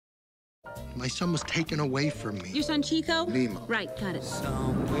My son was taken away from me. Your son Chico? Nemo. Right, got it.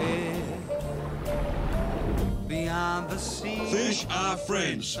 Somewhere beyond the sea. Fish are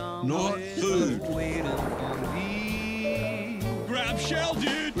friends, not food. Waiting for me. Grab shell,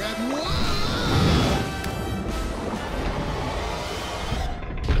 dude! Grab what?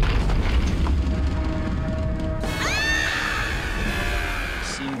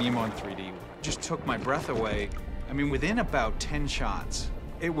 Seeing Nemo in 3D just took my breath away. I mean, within about 10 shots,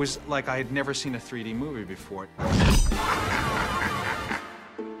 it was like I had never seen a 3D movie before.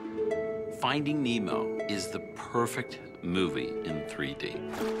 Finding Nemo is the perfect movie in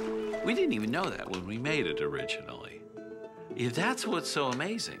 3D. We didn't even know that when we made it originally. If that's what's so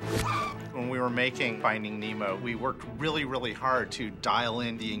amazing. When we were making Finding Nemo, we worked really, really hard to dial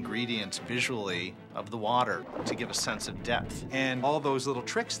in the ingredients visually of the water to give a sense of depth. And all those little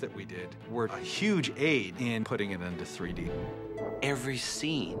tricks that we did were a huge aid in putting it into 3D. Every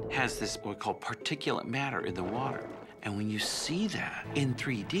scene has this what we call particulate matter in the water. And when you see that in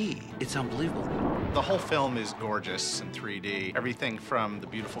 3D, it's unbelievable. The whole film is gorgeous in 3D. Everything from the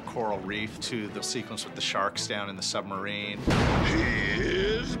beautiful coral reef to the sequence with the sharks down in the submarine.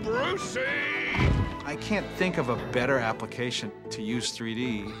 Here's Brucey! I can't think of a better application to use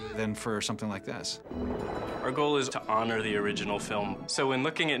 3D than for something like this. Our goal is to honor the original film. So when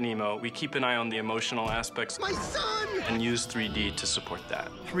looking at Nemo, we keep an eye on the emotional aspects. My son! And use 3D to support that.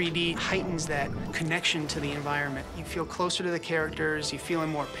 3D heightens that connection to the environment. You feel closer to the characters, you feel in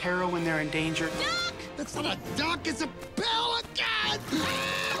more peril when they're in danger. Duck! That's not a duck, it's a pelican!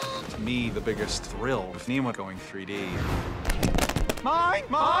 To me, the biggest thrill with Nemo going 3D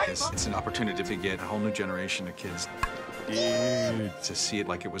it's an opportunity to get a whole new generation of kids to see it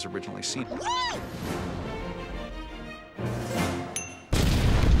like it was originally seen.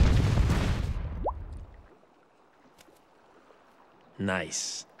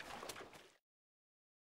 Nice.